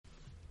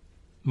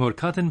Mo'ed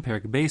Katan,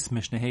 Perek Beis,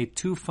 Mishnah Hey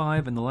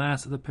 2.5, and the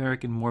last of the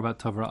Perek, and more about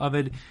Tavra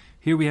Avid.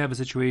 Here we have a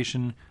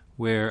situation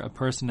where a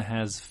person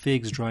has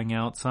figs drying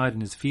outside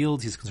in his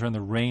fields. He's concerned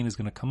the rain is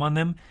going to come on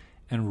them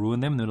and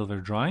ruin them in the middle of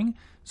their drying.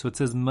 So it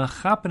says,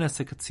 Mechapenes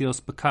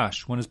sekatzios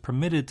bakash. One is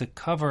permitted to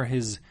cover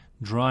his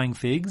drying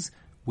figs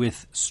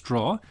with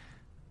straw.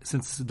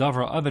 Since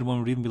Tavra Avid, one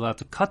would even be allowed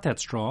to cut that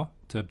straw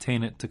to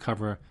obtain it to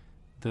cover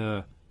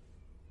the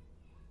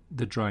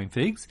drying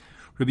figs.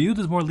 Rabbi Yehuda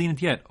is more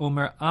lenient yet.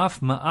 Omer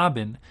af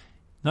ma'abin.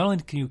 Not only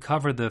can you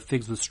cover the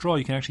figs with straw,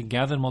 you can actually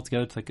gather them all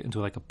together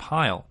into a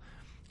pile,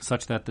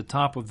 such that the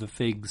top of the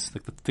figs,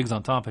 like the figs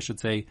on top, I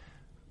should say,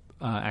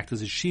 act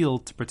as a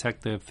shield to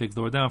protect the figs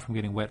lower down from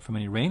getting wet from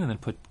any rain, and then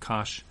put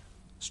kash,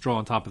 straw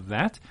on top of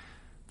that.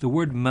 The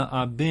word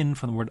ma'abin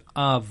from the word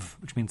av,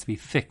 which means to be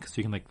thick, so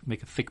you can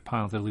make a thick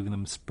pile instead of leaving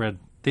them spread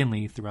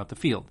thinly throughout the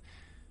field.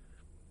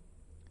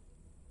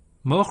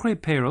 Mochre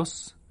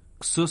peros,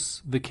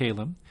 ksus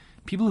v'kelim.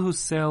 People who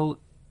sell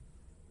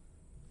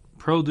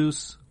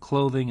produce,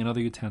 clothing, and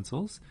other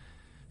utensils.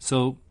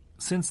 So,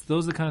 since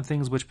those are the kind of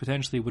things which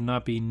potentially would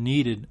not be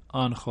needed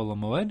on Chol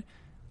HaMoed,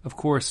 of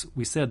course,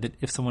 we said that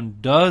if someone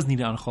does need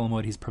it on Chol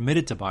HaMoed, he's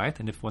permitted to buy it,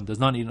 and if one does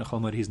not need it on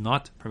Chol HaMoed, he's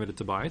not permitted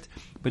to buy it.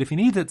 But if he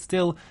needs it,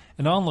 still,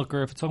 an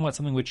onlooker, if it's talking about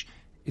something which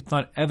it's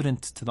not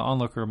evident to the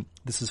onlooker,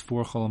 this is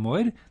for Chol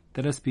HaMoed,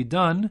 that has to be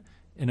done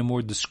in a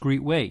more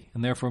discreet way.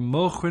 And therefore,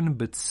 Mochrin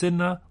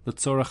B'tzina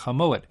L'tzorach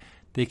HaMoed.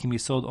 They can be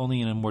sold only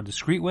in a more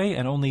discreet way,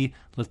 and only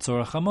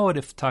L'tzorach HaMoed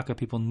if taka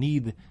people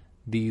need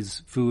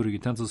these food or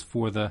utensils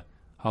for the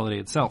holiday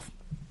itself.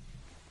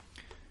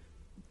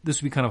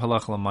 This would be kind of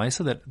halacha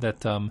l'maisa,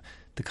 that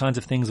the kinds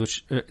of things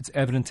which it's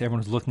evident to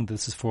everyone who's looking that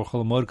this is for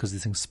Chol HaMoed because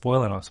these things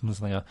spoil. I know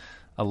something like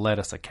a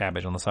lettuce, a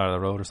cabbage on the side of the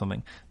road or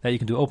something that you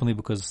can do openly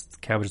because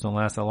cabbages don't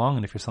last that long,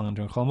 and if you're selling them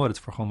during Chol HaMoed, it's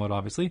for Chol HaMoed,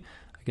 obviously.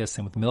 I guess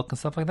same with milk and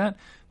stuff like that.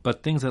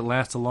 But things that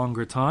last a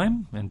longer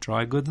time and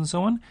dry goods and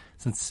so on,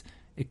 since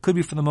it could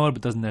be for the mode,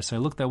 but doesn't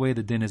necessarily look that way.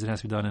 The din is it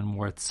has to be done in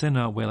more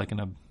tzina way, like in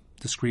a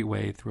discreet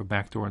way, through a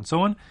back door and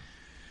so on.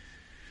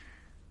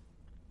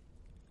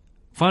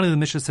 Finally, the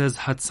Mishnah says,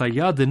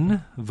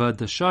 Hatzayadin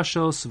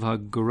v'dashashos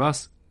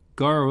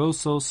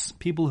v'garosos,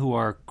 people who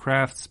are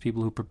crafts,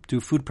 people who do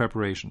food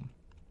preparation.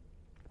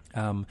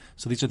 So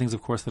these are things,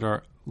 of course, that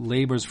are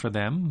labors for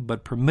them,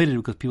 but permitted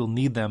because people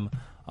need them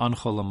on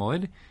Chol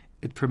HaMoed.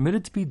 It's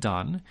permitted to be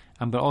done,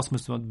 but also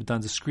must be done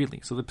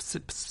discreetly. So the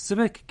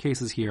specific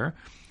cases here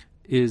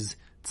is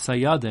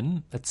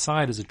tzayadin. A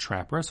tzayad is a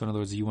trapper. So in other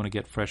words, you want to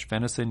get fresh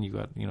venison. You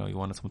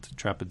want someone to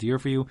trap a deer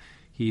for you.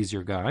 He's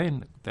your guy,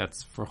 and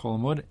that's for Chol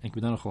HaMoed, and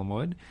can be done on Chol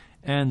HaMoed.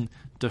 And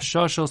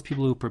dashashos,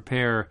 people who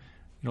prepare,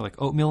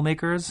 like oatmeal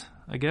makers,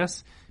 I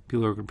guess.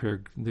 People who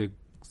prepare the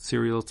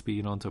cereals to be,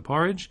 into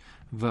porridge.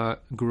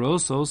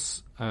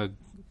 V'grosos,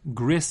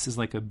 gris is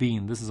like a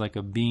bean. This is like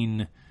a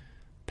bean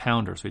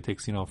pounder. So he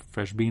takes,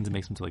 fresh beans and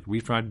makes them to like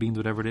refried beans,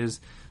 whatever it is.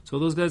 So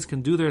those guys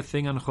can do their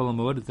thing on Chol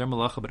HaMoed. It's their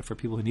malacha, but for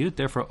people who need it,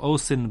 therefore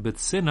osin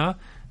b'tzina,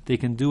 they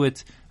can do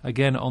it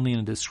again only in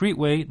a discreet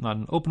way, not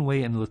in an open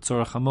way, and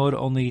l'tzorach HaMoed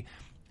only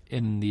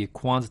in the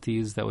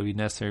quantities that would be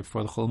necessary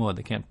for the Chol HaMoed.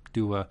 They can't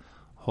do a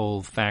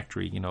whole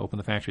factory, open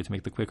the factory to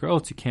make the quicker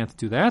oats. You can't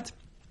do that.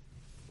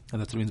 And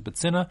that's what it means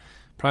b'tzina,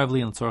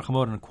 privately in l'tzorach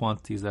HaMoed in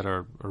quantities that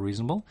are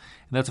reasonable.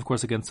 And that's, of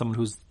course, again, someone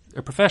who's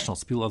a professional.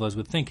 So people otherwise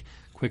would think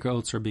Quaker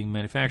oats are being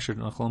manufactured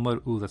in a Chol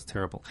HaMoed. Ooh, that's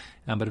terrible.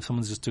 But if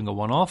someone's just doing a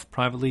one-off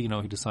privately,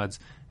 he decides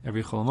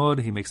every Chol HaMoed,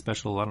 he makes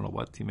special, I don't know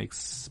what, he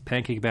makes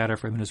pancake batter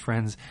for him and his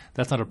friends.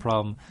 That's not a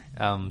problem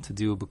to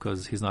do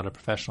because he's not a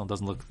professional.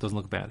 Doesn't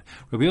look bad.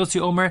 Rabbi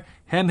Yossi Omer,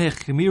 Hem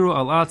hechimiru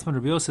al atzman.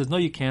 Rabbi Yossi says, no,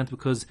 you can't,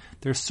 because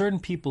there are certain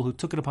people who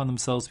took it upon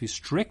themselves to be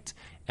strict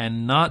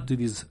and not do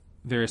these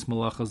various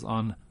malachas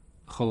on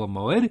Chol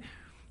HaMoed.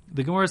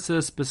 The Gemara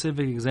says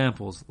specific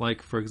examples.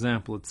 Like, for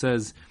example, it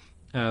says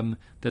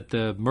that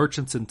the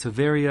merchants in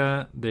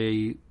Tiberia,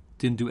 they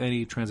didn't do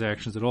any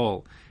transactions at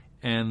all.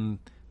 And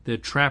the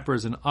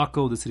trappers in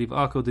Akko, the city of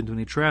Akko, didn't do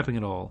any trapping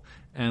at all.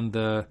 And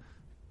the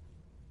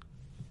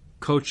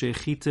Koche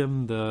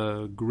Chitim,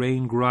 the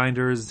grain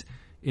grinders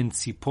in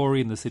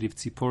Tzipori, in the city of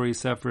Tzipori,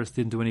 Sephirus,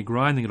 didn't do any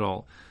grinding at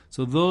all.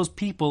 So those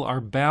people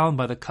are bound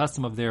by the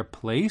custom of their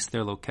place,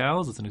 their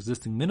locales. It's an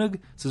existing minhag,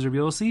 says Rabbi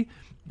Yossi,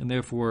 and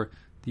therefore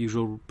the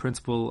usual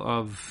principle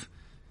of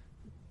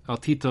Al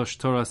titosh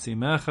Torah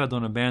simecha,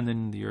 don't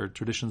abandon your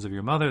traditions of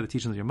your mother, the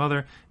teachings of your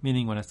mother,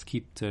 meaning one has to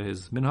keep to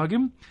his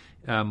minhagim,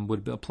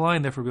 would apply,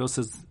 and therefore Rabbi Yossi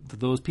says that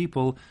those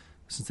people,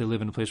 since they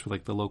live in a place where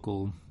like the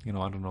local,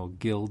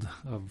 guild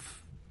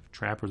of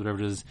trappers, whatever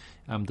it is,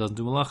 doesn't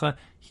do malacha,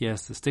 he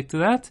has to stick to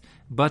that.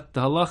 But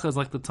the halacha is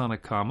like the Tana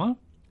Kama,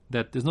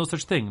 that there's no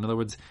such thing. In other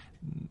words,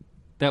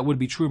 that would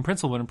be true in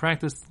principle, but in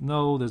practice,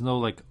 no, there's no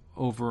like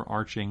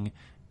overarching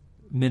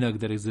minhag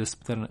that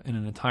exists in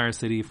an entire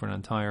city for an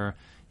entire,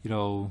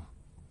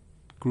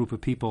 group of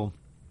people,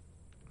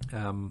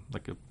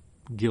 like a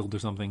guild or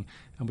something,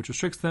 which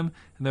restricts them,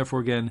 and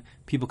therefore, again,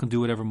 people can do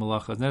whatever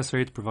malacha is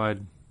necessary to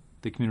provide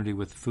the community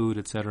with food,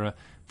 etc.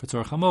 For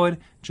Tzorach HaMoed,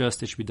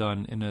 just it should be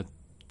done in a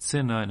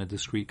tzina, in a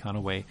discreet kind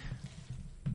of way.